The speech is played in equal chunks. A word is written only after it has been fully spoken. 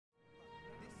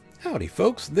Howdy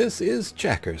folks, this is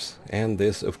Checkers, and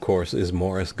this of course is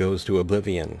Morous Goes to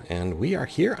Oblivion, and we are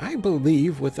here, I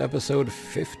believe, with episode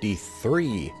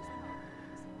 53.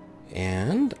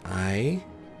 And I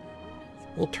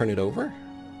will turn it over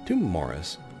to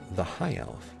Morous, the High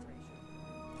Elf.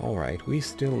 Alright, we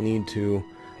still need to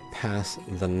pass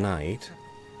the night.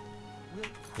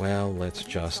 Well, let's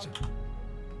just...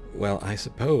 Well, I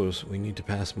suppose we need to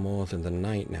pass more than the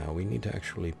night now. We need to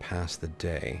actually pass the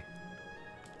day.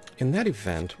 In that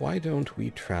event, why don't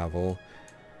we travel?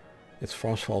 It's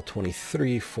Frostfall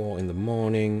 23, 4 in the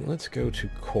morning. Let's go to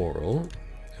Coral,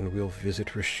 and we'll visit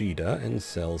Rashida and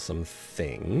sell some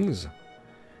things.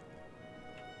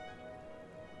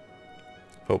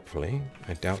 Hopefully.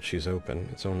 I doubt she's open.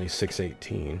 It's only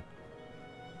 6:18.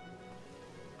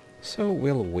 So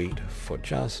we'll wait for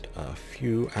just a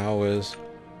few hours.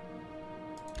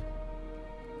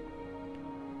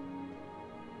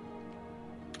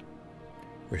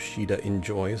 Rashida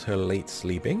enjoys her late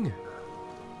sleeping.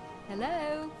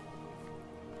 Hello.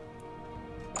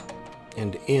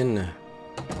 And in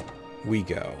we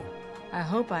go. I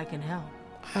hope I can help.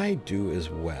 I do as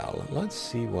well. Let's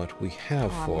see what we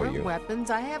have for you. Weapons,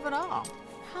 I have it all.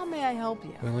 How may I help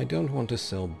you? Well, I don't want to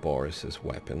sell Baurus's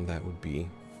weapon. That would be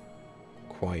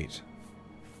quite...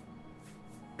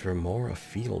 Dremora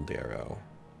field arrow.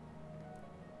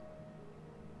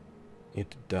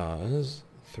 It does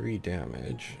 3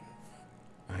 damage.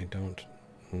 I don't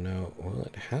know. Well,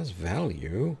 it has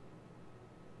value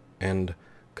and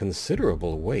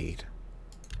considerable weight.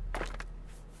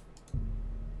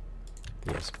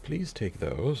 Yes, please take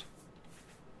those.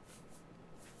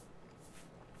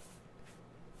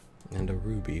 And a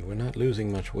ruby. We're not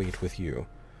losing much weight with you.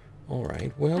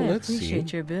 Alright, well, let's see. I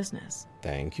appreciate your business.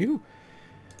 Thank you.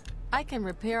 I can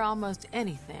repair almost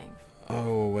anything.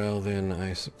 Oh, well then,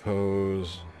 I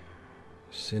suppose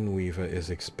Sinweaver is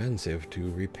expensive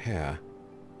to repair.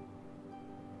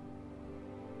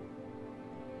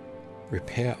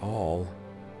 Repair all?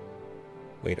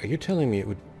 Wait, are you telling me it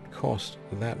would cost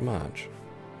that much?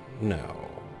 No.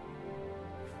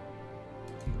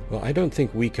 Well, I don't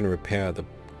think we can repair the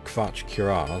Kvatch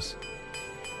Cuirass.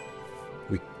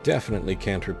 We definitely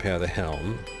can't repair the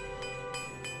helm.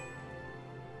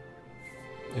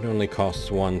 It only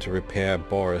costs 1 to repair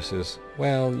Baurus's.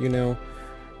 Well, you know,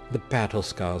 the battle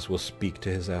scars will speak to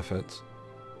his efforts.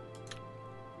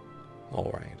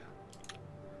 Alright.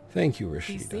 Thank you,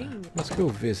 Rashida. Let's go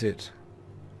visit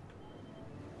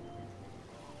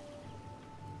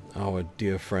our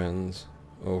dear friends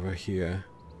over here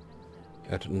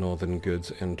at Northern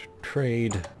Goods and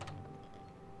Trade.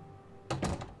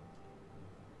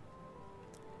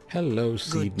 Hello,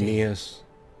 Seedneus.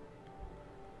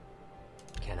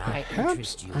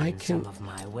 Perhaps I can... some of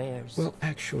my wares. Well,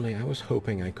 actually, I was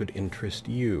hoping I could interest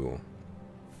you.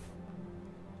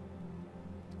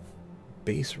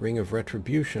 Base Ring of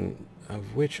Retribution,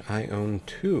 of which I own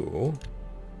 2.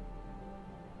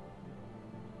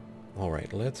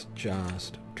 Alright, let's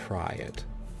just try it.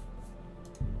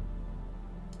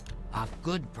 A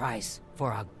good price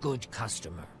for a good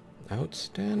customer.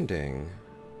 Outstanding.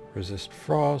 Resist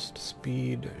frost,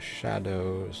 speed,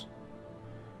 shadows...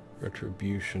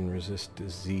 Retribution, resist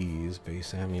disease,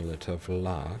 base amulet of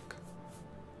luck.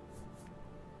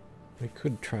 We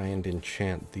could try and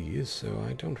enchant these, so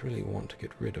I don't really want to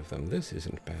get rid of them. This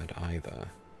isn't bad either.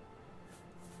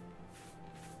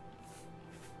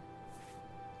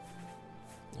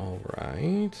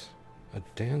 Alright. A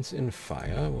dance in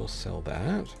fire, we'll sell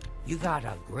that. You got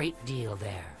a great deal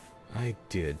there. I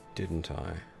did, didn't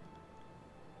I?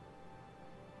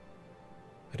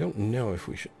 I don't know if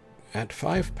we should... At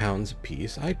 £5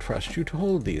 apiece, I trust you to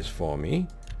hold these for me.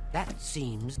 That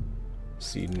seems...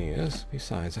 Seedneus.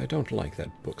 Besides, I don't like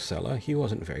that bookseller. He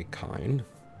wasn't very kind.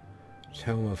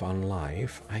 Tome of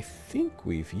Unlife. I think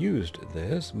we've used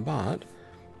this, but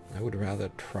I would rather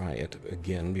try it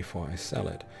again before I sell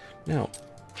it. Now,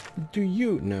 do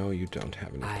you... No, you don't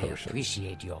have any potions. I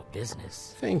appreciate your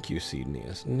business. Thank you,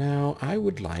 Seedneus. Now, I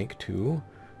would like to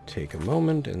take a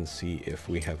moment and see if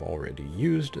we have already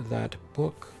used that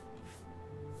book.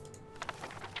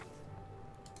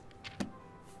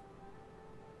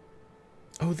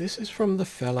 Oh, this is from the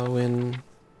fellow in...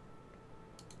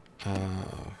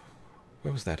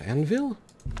 where was that? Anvil?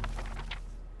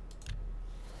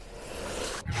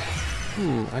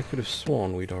 I could have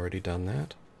sworn we'd already done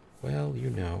that. Well, you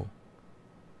know.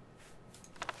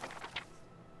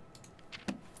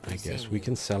 I guess we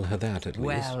can sell her that at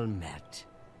least. Well met.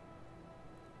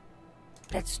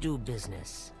 Let's do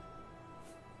business.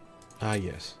 Ah,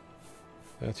 yes.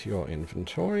 That's your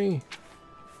inventory.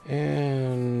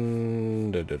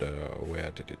 And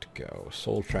where did it go?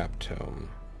 Soul Trap Tome.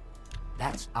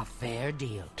 That's a fair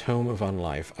deal. Tome of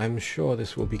Unlife. I'm sure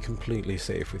this will be completely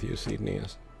safe with you,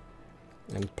 Sidneas.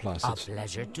 And plus, A it's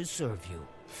pleasure to serve you.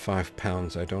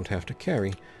 £5 I don't have to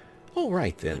carry. All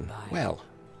right then. Goodbye. Well,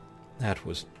 that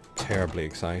was terribly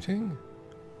exciting.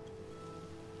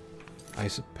 I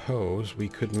suppose we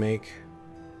could make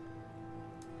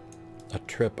a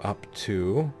trip up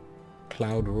to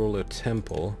Cloud Ruler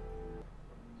Temple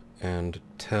and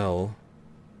tell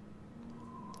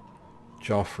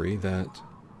Joffrey that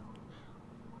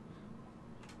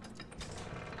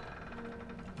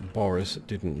Baurus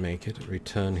didn't make it,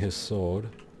 return his sword.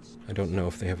 I don't know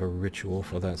if they have a ritual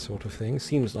for that sort of thing.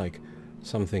 Seems like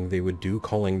something they would do,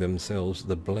 calling themselves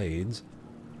the Blades.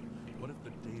 What if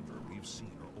the Daver we've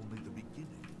seen are only the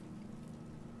beginning?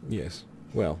 Yes,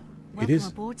 well, Welcome it is...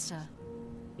 aboard, sir.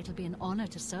 It'll be an honor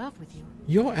to serve with you.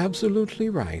 You're absolutely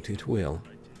right, it will.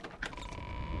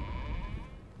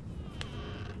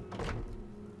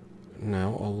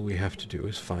 Now all we have to do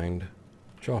is find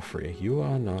Joffrey. You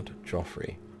are not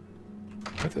Joffrey.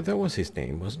 I thought that was his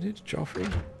name, wasn't it?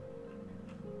 Joffrey?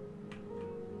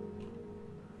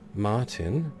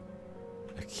 Martin.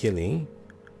 Achille.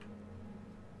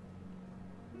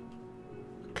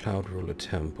 Cloud Ruler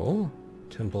Temple.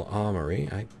 Temple Armory.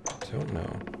 I don't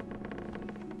know.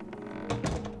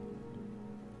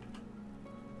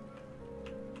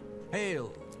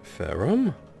 Hail!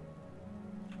 Ferrum.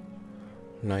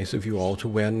 Nice of you all to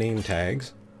wear name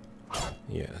tags.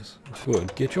 Yes,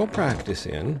 good. Get your practice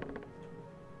in.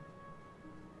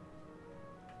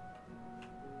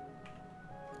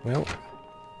 Well,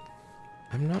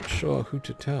 I'm not sure who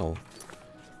to tell.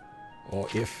 Or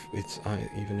if it's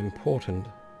even important.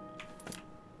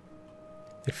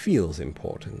 It feels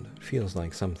important. It feels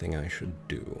like something I should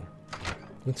do.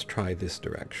 Let's try this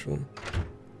direction.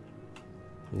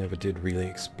 Never did really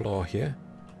explore here.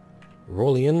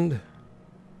 Roliand.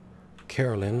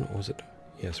 Carolyn, was it?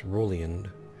 Yes, Roliand.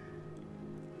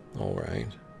 Alright.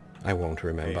 I won't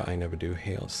remember, I never do.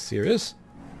 Hail. Cyrus?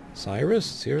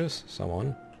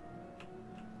 Someone.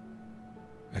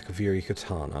 Akaviri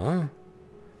Katana.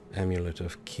 Amulet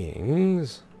of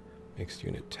Kings. Mixed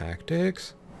Unit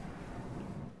Tactics.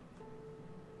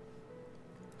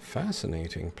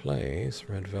 Fascinating place.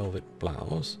 Red Velvet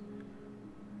Blouse.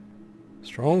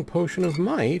 Strong Potion of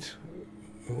Might.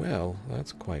 Well,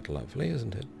 that's quite lovely,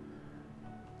 isn't it?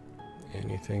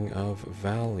 Anything of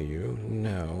value?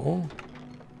 No.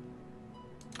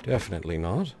 Definitely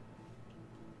not.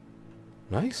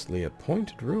 Nicely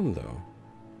appointed room, though.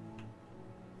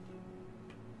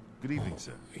 Good evening,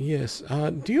 sir. Yes.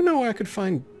 Do you know where I could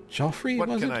find Joffrey?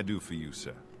 What can I do for you,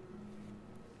 sir?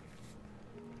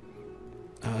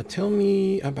 Tell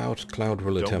me about Cloud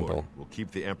Ruler Don't Temple. worry. We'll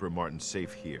keep the Emperor Martin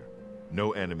safe here.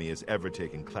 No enemy has ever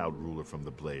taken Cloud Ruler from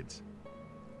the Blades.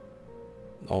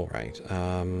 All right.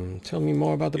 Tell me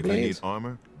more about the If you Blades. need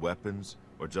armor, weapons,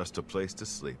 or just a place to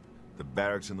sleep, the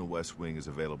barracks in the West Wing is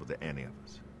available to any of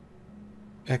us.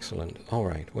 Excellent. All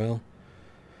right. Well,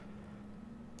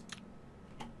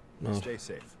 not Stay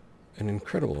safe. an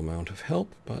incredible amount of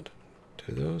help, but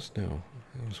do those? No.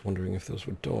 I was wondering if those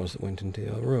were doors that went into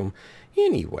the other room.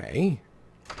 Anyway,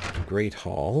 Great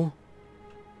Hall.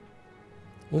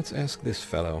 Let's ask this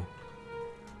fellow.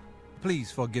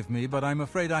 Please forgive me, but I'm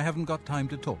afraid I haven't got time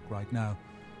to talk right now.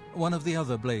 One of the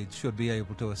other Blades should be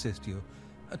able to assist you.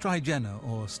 Try Jenna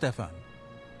or Stefan.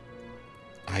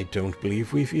 I don't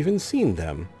believe we've even seen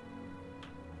them.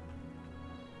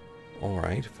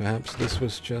 Alright, perhaps this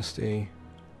was just a...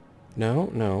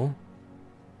 No,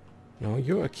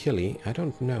 you're Achille. I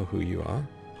don't know who you are.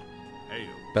 Hail.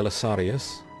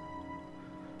 Belisarius.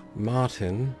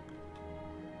 Martin.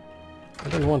 I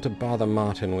don't want to bother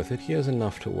Martin with it. He has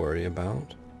enough to worry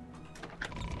about.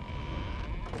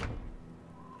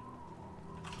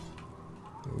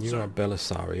 You are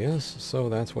Belisarius, so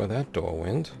that's where that door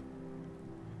went.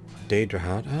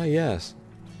 Daedrahat. Ah, yes.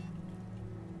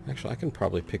 Actually, I can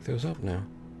probably pick those up now.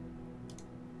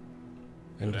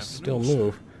 And still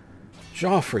move.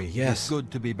 Joffrey, yes. It's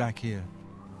good to be back here.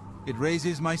 It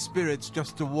raises my spirits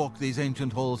just to walk these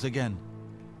ancient halls again.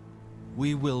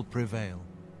 We will prevail.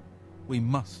 We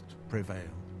must prevail.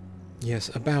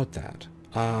 Yes, about that.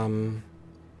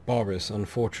 Baurus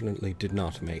unfortunately did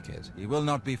not make it. He will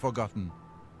not be forgotten.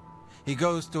 He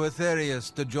goes to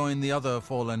Aetherius to join the other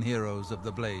fallen heroes of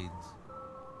the Blades.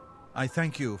 I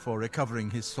thank you for recovering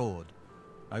his sword.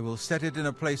 I will set it in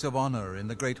a place of honor in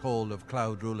the Great Hall of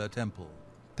Cloud Ruler Temple.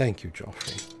 Thank you,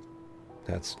 Joffrey.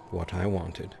 That's what I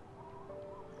wanted.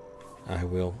 I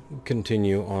will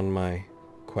continue on my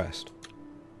quest.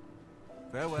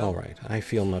 Farewell. All right, I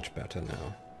feel much better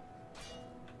now.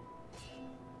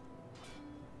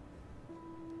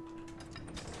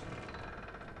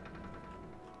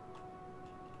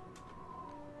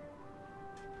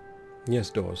 Yes,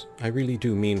 doors. I really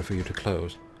do mean for you to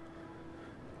close.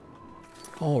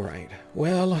 All right.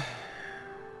 Well,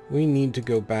 we need to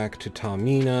go back to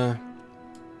Tamina.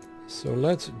 So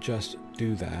let's just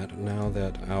do that now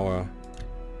that our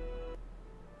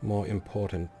more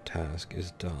important task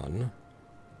is done.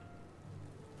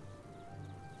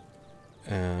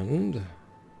 And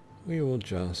we will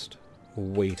just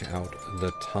wait out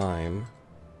the time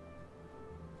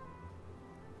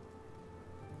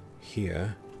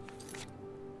here.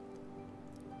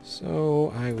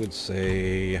 So I would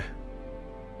say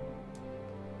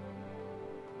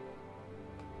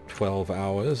 12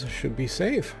 hours should be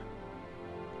safe.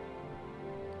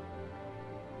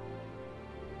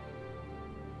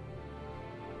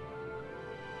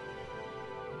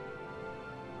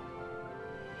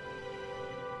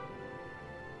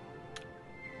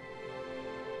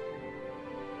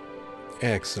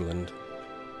 Excellent.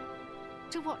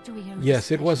 To what do we owe Yes,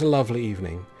 this it was a lovely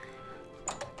evening.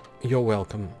 You're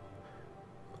welcome.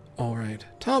 All right.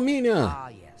 Tamina! Ah,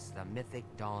 yes, the mythic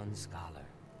Dawn Scholar.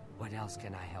 What else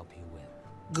can I help you with?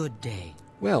 Good day.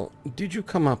 Well, did you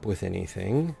come up with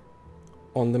anything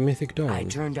on the Mythic Dawn? I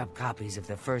turned up copies of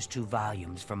the first 2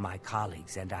 volumes from my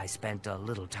colleagues, and I spent a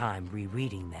little time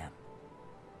rereading them.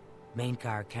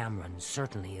 Mainkar Cameron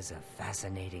certainly is a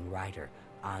fascinating writer,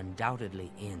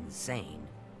 undoubtedly insane,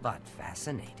 but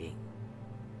fascinating.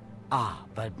 Ah,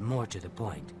 but more to the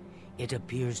point. It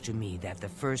appears to me that the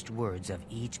first words of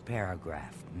each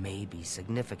paragraph may be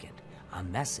significant. A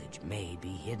message may be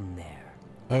hidden there.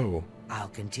 Oh. I'll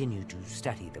continue to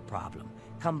study the problem.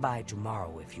 Come by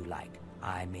tomorrow if you like.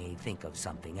 I may think of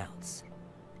something else.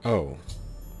 Oh.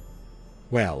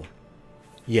 Well,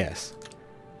 yes.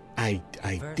 I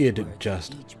First did words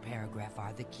just... of each paragraph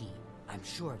are the key. I'm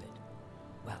sure of it.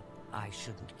 Well, I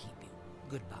shouldn't keep you.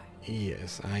 Goodbye.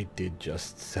 Yes, I did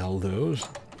just sell those.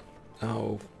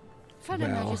 Oh, Fellow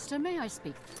well. Magister, may I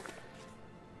speak?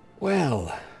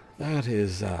 Well, that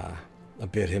is a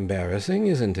bit embarrassing,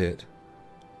 isn't it?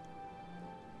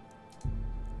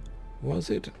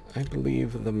 Was it, I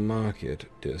believe, the Market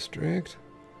District?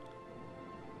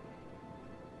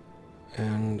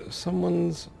 And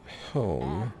someone's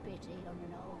home.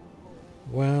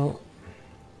 Well,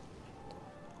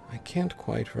 I can't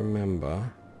quite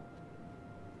remember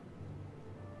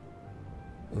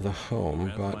the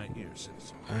home, but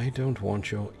I don't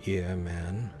want your ear,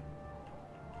 man.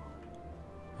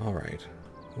 Alright.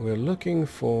 We're looking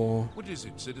for... What is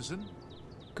it, citizen?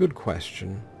 Good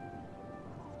question.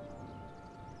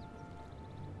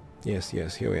 Yes,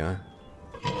 yes, here we are.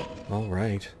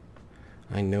 Alright.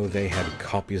 I know they had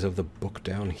copies of the book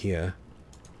down here.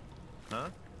 Huh?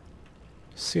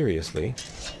 Seriously?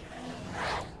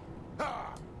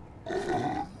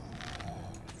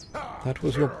 That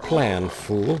was your plan,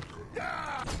 fool.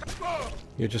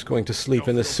 You're just going to sleep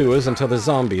in the sewers until the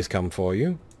zombies come for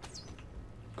you?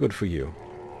 Good for you.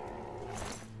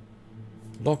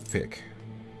 Lockpick.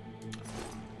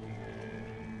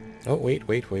 Oh,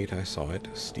 wait, I saw it.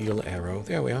 Steel arrow.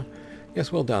 There we are.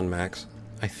 Yes, well done, Max.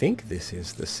 I think this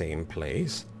is the same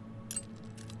place.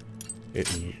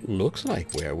 It looks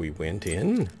like where we went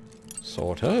in.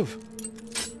 Sort of.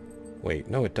 Wait,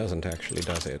 no it doesn't actually,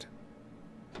 does it?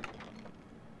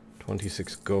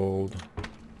 26 gold.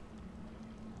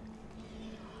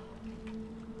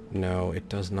 No, it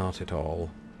does not at all.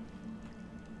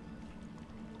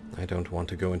 I don't want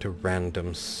to go into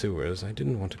random sewers. I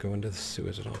didn't want to go into the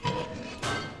sewers at all.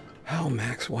 How,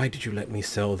 Max, why did you let me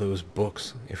sell those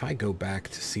books? If I go back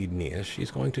to Sidney,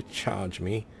 she's going to charge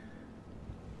me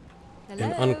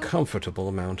an uncomfortable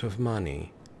amount of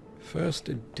money. First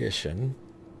edition.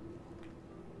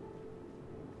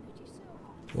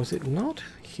 Was it not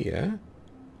here?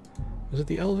 Was it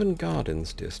the Elven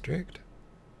Gardens district?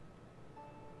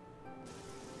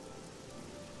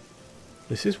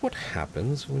 This is what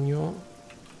happens when you're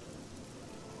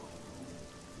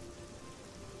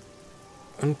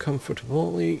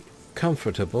uncomfortably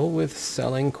comfortable with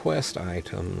selling quest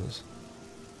items.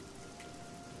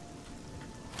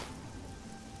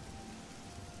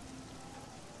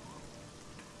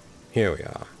 Here we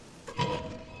are.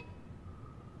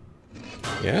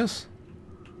 Yes?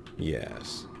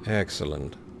 Yes.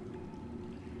 Excellent.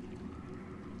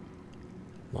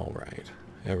 Alright.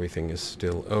 Everything is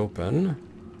still open.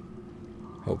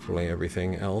 Hopefully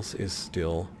everything else is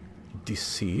still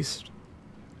deceased.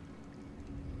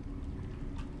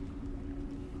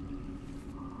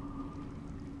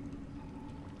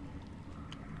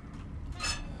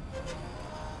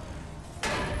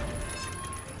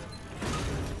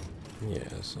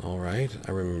 Yes, alright.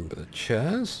 I remember the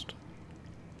chest.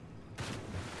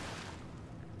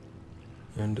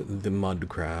 And the mud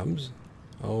crabs.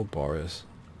 Oh, Baurus.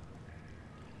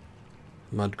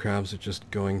 Mud crabs are just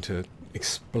going to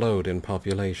explode in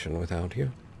population without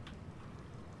you.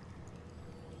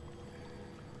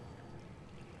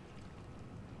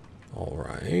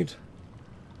 Alright.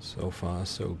 So far,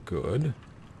 so good.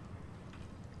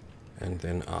 And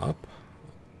then up.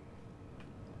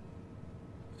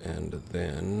 And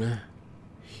then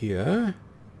here.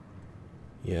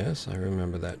 Yes, I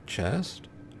remember that chest.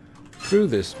 Through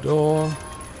this door.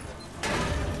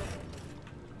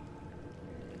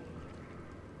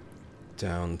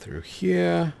 Down through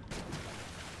here.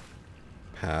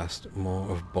 Past more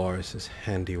of Baurus's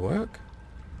handiwork.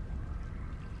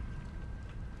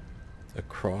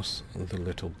 Across the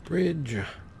little bridge.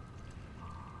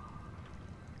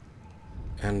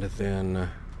 And then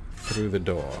through the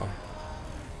door.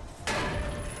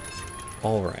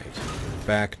 Alright,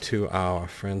 back to our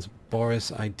friends.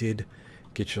 Baurus, I did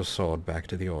get your sword back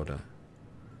to the Order.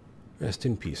 Rest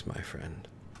in peace, my friend.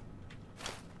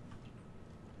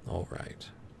 Alright.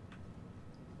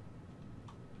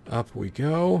 Up we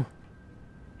go.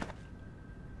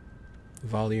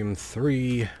 Volume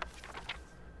 3.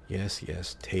 Yes,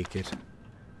 yes, take it.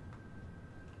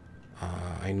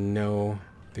 I know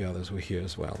the others were here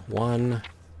as well. 1.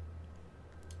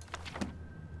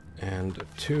 And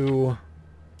 2.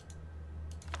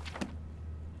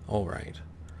 Alright.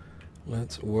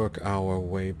 Let's work our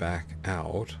way back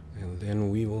out, and then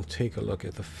we will take a look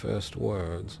at the first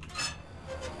words.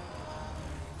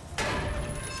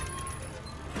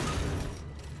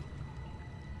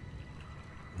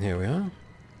 Here we are.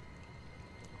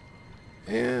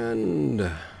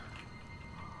 And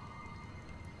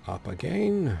up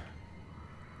again.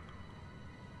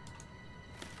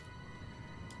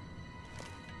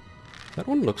 That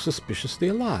one looks suspiciously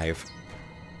alive.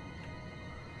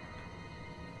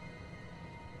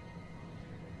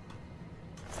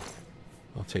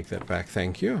 I'll take that back,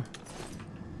 thank you.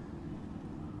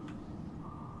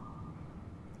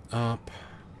 Up.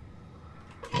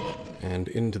 And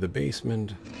into the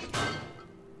basement.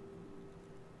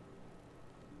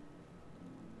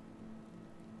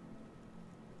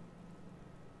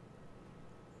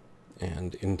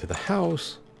 And into the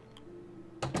house.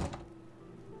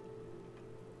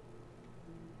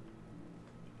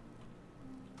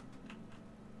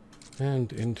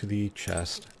 And into the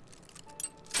chest.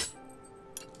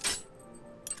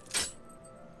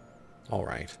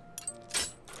 Alright.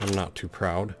 I'm not too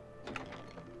proud.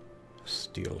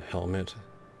 Steel helmet.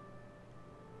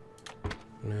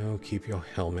 No, keep your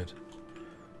helmet.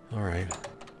 Alright.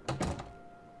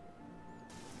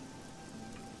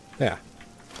 There.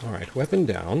 Alright, weapon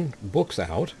down. Books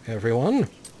out, everyone.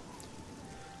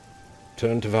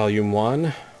 Turn to volume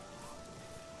 1.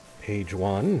 Page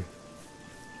 1.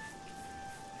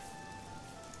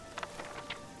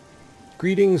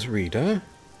 Greetings, reader.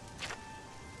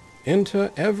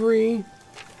 Enter every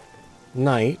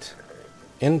night.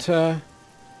 Enter...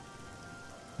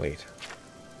 Wait.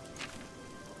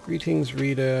 Greetings,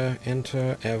 reader.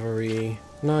 Enter every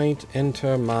night.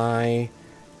 Enter my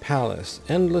palace.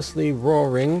 Endlessly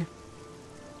roaring.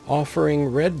 Offering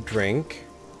red drink.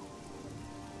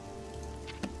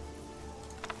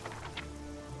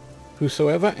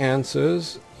 Whosoever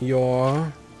answers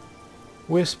your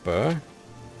whisper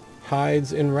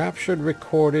hides enraptured,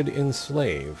 recorded,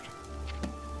 enslaved.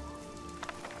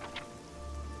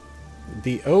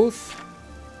 The oath,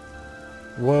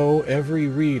 woe every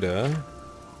reader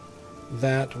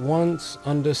that once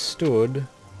understood.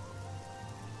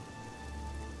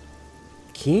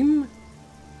 Kim?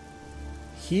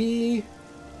 He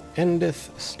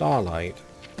endeth starlight.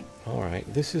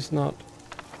 Alright, this is not...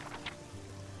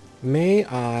 May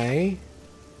I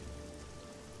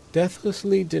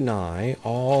deathlessly deny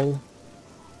all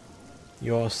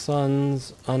your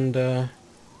sons under...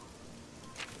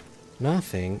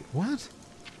 Nothing. What?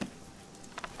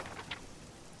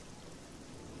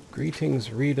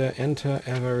 Greetings, reader. Enter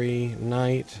every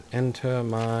night. Enter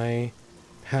my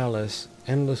palace.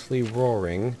 Endlessly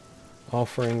roaring.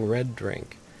 Offering red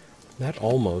drink. That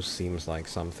almost seems like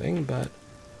something, but...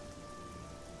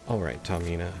 Alright,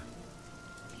 Tamina.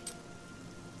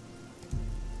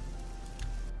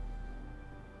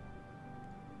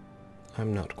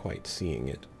 I'm not quite seeing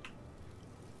it.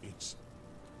 It's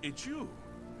you.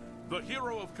 The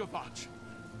hero of Kavach.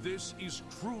 This is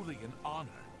truly an honor.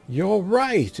 You're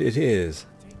right, it is.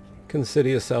 Consider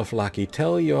yourself lucky.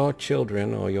 Tell your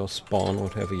children, or your spawn,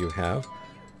 whatever you have,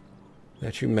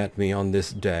 that you met me on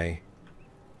this day.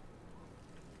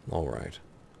 Alright.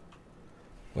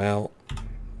 Well,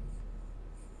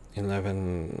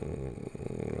 11...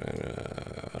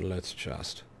 let's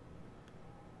just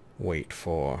wait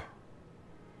for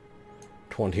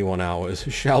 21 hours,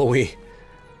 shall we?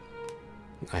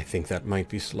 I think that might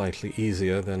be slightly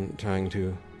easier than trying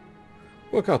to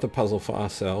work out the puzzle for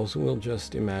ourselves. We'll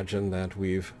just imagine that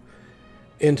we've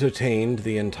entertained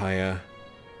the entire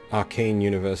Arcane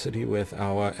University with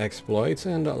our exploits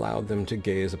and allowed them to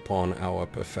gaze upon our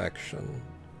perfection.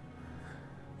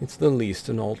 It's the least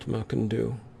an Ultima can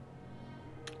do.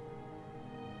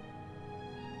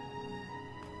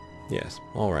 Yes,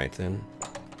 alright then.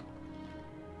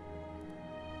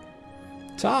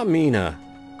 Tamina!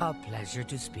 A pleasure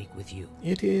to speak with you.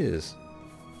 It is.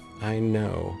 I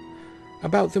know.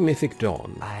 About the Mythic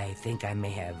Dawn. I think I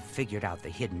may have figured out the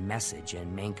hidden message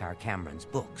in Mainkar Cameron's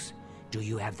books. Do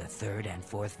you have the 3rd and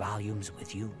 4th volumes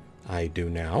with you? I do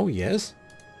now, yes.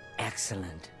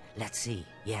 Excellent. Let's see.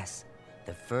 Yes.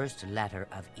 The first letter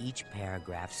of each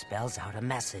paragraph spells out a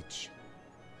message.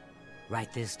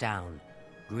 Write this down.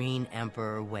 Green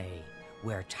Emperor Way,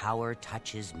 where tower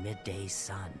touches midday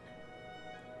sun.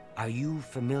 Are you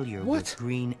familiar with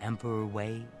Green Emperor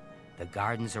Way? The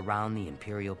gardens around the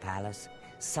Imperial Palace?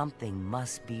 Something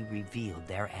must be revealed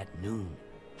there at noon.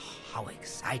 How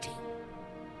exciting.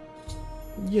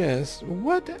 Yes,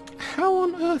 what? How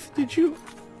on earth did you...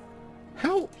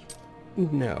 How...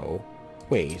 No.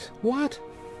 Wait, what?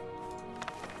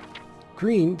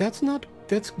 Green? That's not...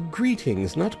 That's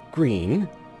greetings, not green.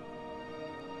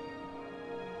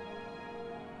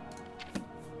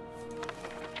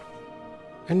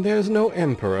 And there's no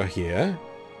emperor here.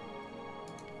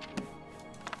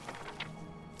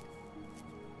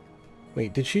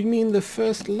 Wait, did she mean the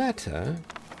first letter?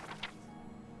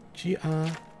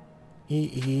 G-R-E-E-N...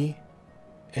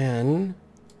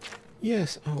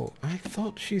 Yes, oh, I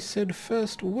thought she said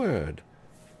first word.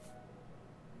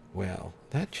 Well,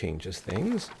 that changes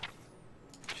things.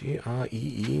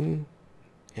 G-R-E-E-N...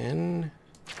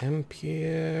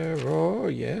 Emperor,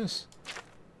 yes.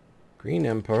 Green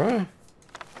Emperor.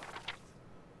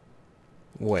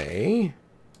 Way.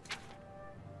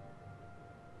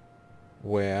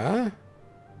 Where?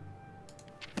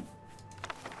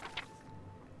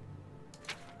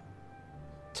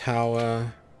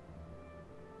 Tower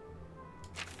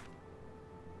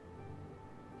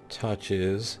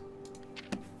touches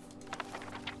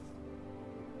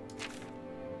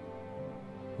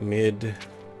midday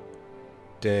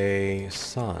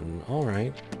sun. All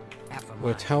right.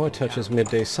 Where tower touches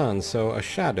midday sun, so a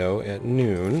shadow at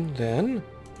noon, then.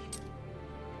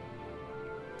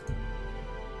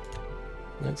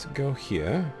 Let's go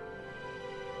here.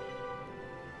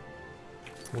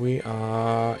 We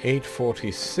are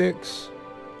 8:46.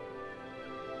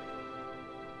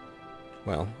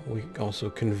 Well, we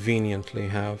also conveniently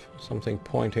have something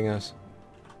pointing us.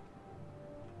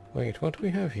 Wait, what do we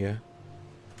have here?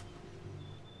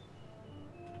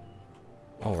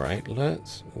 Alright,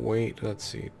 let's wait, let's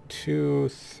see,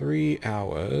 2-3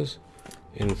 hours,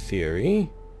 in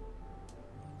theory,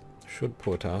 should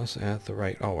put us at the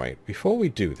right... Alright, before we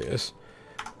do this,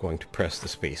 I'm going to press the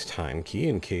space-time key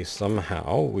in case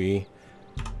somehow we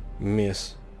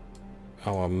miss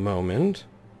our moment.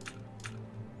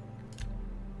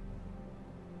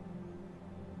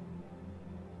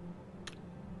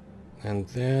 And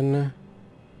then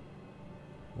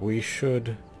we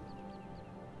should...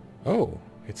 Oh,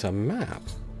 it's a map.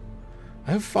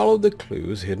 I have followed the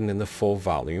clues hidden in the 4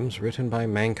 volumes written by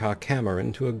Mainkar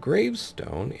Cameron to a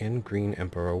gravestone in Green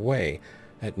Emperor Way.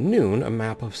 At noon, a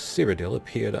map of Cyrodiil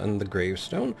appeared on the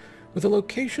gravestone with the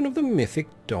location of the Mythic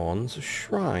Dawn's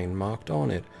shrine marked on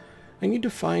it. I need to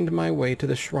find my way to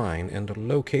the shrine and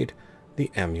locate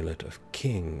the Amulet of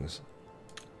Kings.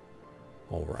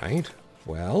 Alright,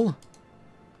 well...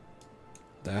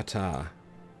 That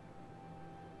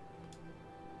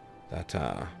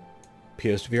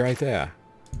appears to be right there,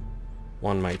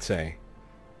 one might say.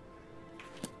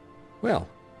 Well,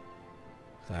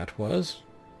 that was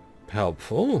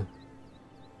helpful.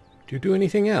 Do you do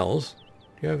anything else?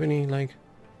 Do you have any, like,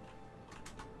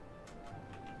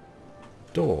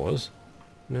 doors?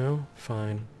 No?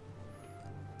 Fine.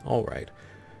 Alright.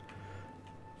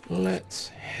 Let's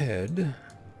head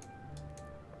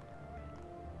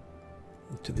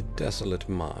to the desolate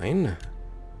mine.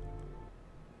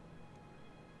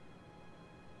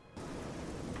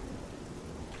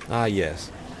 Ah,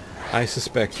 yes. I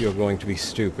suspect you're going to be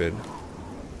stupid.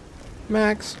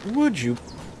 Max, would you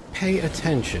pay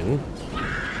attention?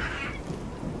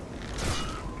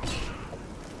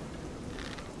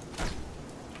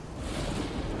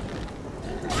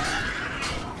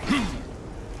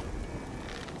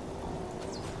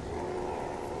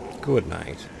 Good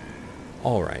night.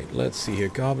 Alright, let's see here.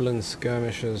 Goblin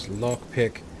skirmishers,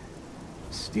 lockpick,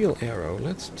 steel arrow.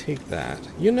 Let's take that.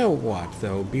 You know what,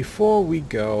 though? Before we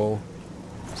go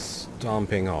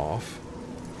stomping off,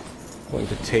 going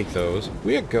to take those.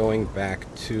 We are going back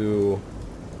to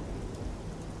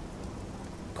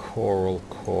Coral.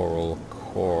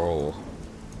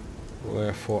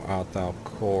 Wherefore art thou,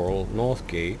 Coral?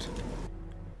 Northgate.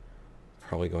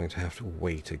 Probably going to have to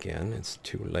wait again. It's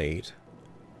too late.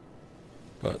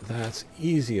 But that's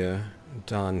easier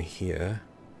done here.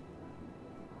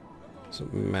 As a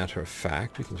matter of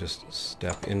fact, we can just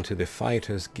step into the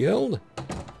Fighters Guild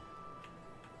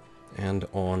and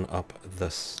on up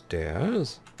the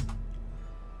stairs.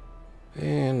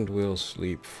 And we'll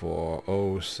sleep for,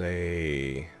 oh,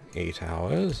 say, 8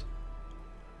 hours.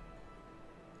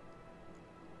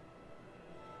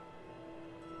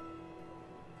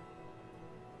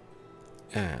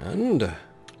 And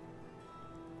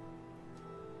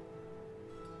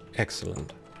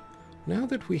excellent. Now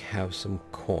that we have some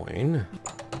coin,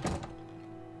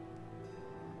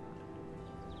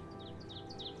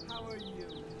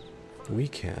 we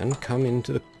can come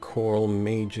into the Coral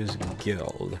Mages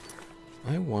Guild.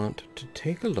 I want to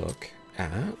take a look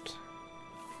at...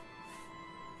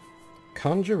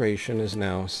 Conjuration is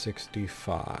now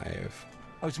 65.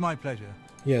 Oh, it's my pleasure.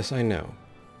 Yes, I know.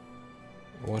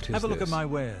 What is this? Have a look at my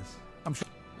wares. I'm sure.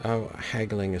 Oh,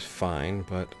 haggling is fine,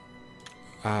 but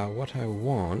what I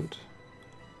want...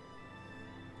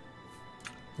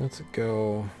 Let's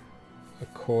go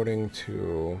according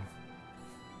to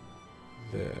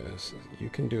this. You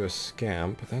can do a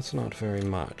scamp. That's not very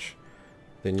much.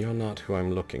 Then you're not who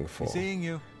I'm looking for. Seeing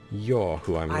you. You're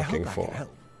who I'm looking I for. can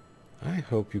help. I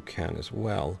hope you can as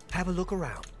well. Have a look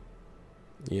around.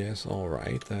 Yes,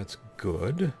 alright. That's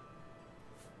good.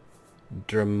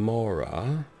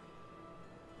 Dremora.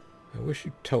 I wish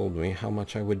you told me how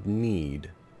much I would need.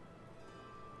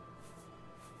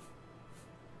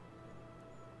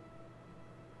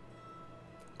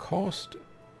 Cost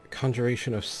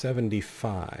conjuration of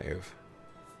 75.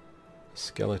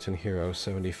 Skeleton hero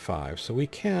 75. So we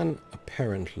can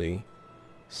apparently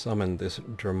summon this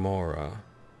Dremora.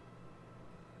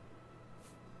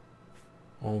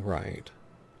 Alright.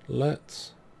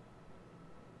 Let's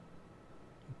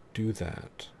do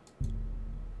that.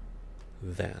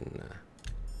 Then.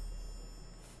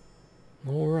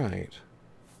 Alright.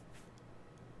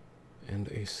 And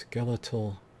a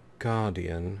skeletal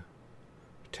guardian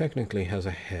technically has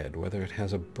a head, whether it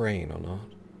has a brain or not.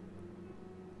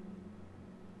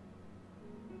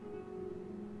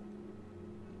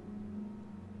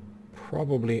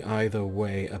 Probably either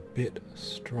way a bit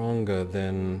stronger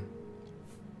than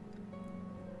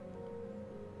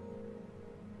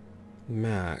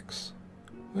Max.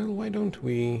 Well, why don't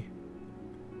we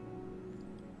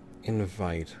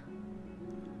invite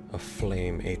a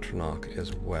Flame Atronach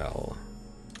as well?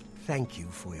 Thank you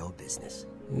for your business.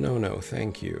 No,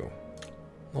 thank you.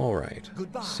 Alright.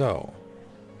 Goodbye. So,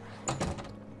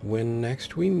 when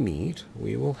next we meet,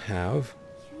 we will have...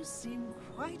 You seem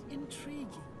quite intriguing.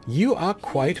 You are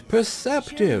quite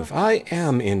perceptive. I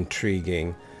am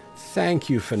intriguing. Thank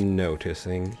you for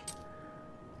noticing.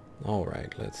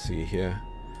 Alright, let's see here.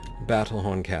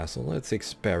 Battlehorn Castle. Let's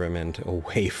experiment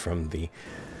away from the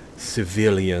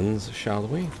civilians, shall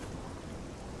we?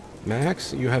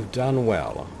 Max, you have done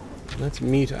well. Let's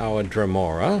meet our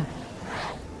Dremora.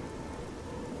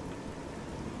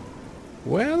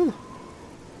 Well,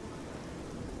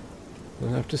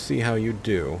 we'll have to see how you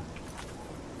do.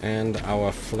 And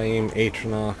our Flame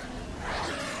Atronach.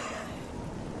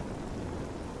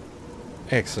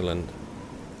 Excellent.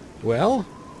 Well,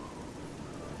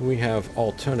 we have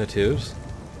alternatives.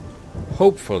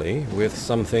 Hopefully with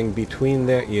something between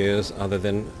their ears other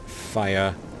than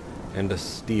fire and a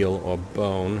steel or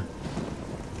bone.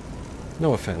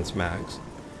 No offense, Max.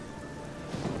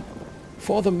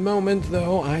 For the moment,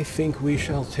 though, I think we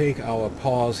shall take our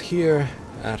pause here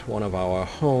at one of our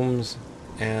homes,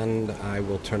 and I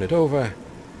will turn it over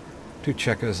to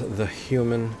Checkers the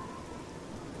Human.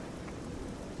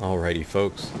 Alrighty,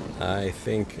 folks. I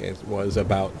think it was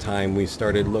about time we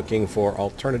started looking for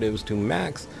alternatives to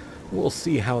Max. We'll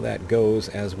see how that goes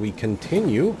as we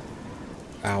continue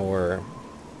our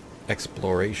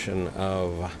exploration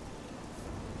of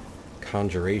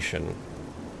Conjuration.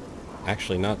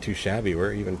 Actually, not too shabby.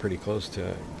 We're even pretty close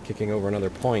to kicking over another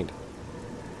point.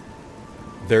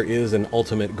 There is an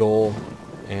ultimate goal,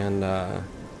 and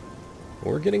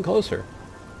we're getting closer.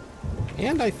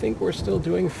 And I think we're still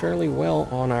doing fairly well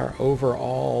on our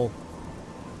overall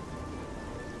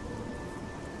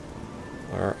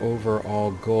our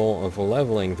overall goal of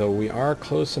leveling, though we are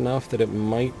close enough that it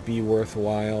might be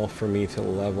worthwhile for me to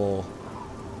level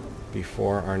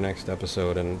before our next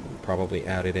episode and probably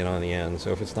add it in on the end.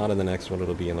 So if it's not in the next one,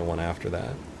 it'll be in the one after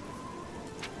that.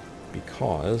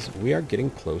 Because we are getting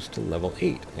close to level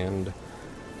 8, and of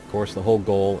course the whole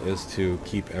goal is to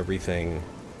keep everything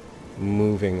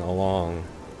moving along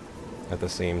at the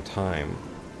same time.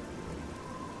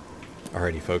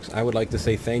 Alrighty folks, I would like to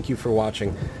say thank you for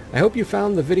watching. I hope you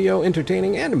found the video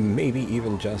entertaining and maybe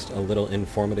even just a little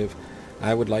informative.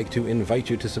 I would like to invite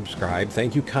you to subscribe.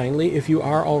 Thank you kindly if you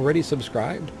are already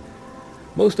subscribed.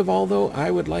 Most of all though,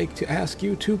 I would like to ask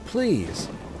you to please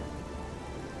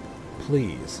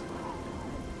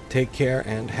take care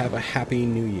and have a happy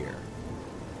new year.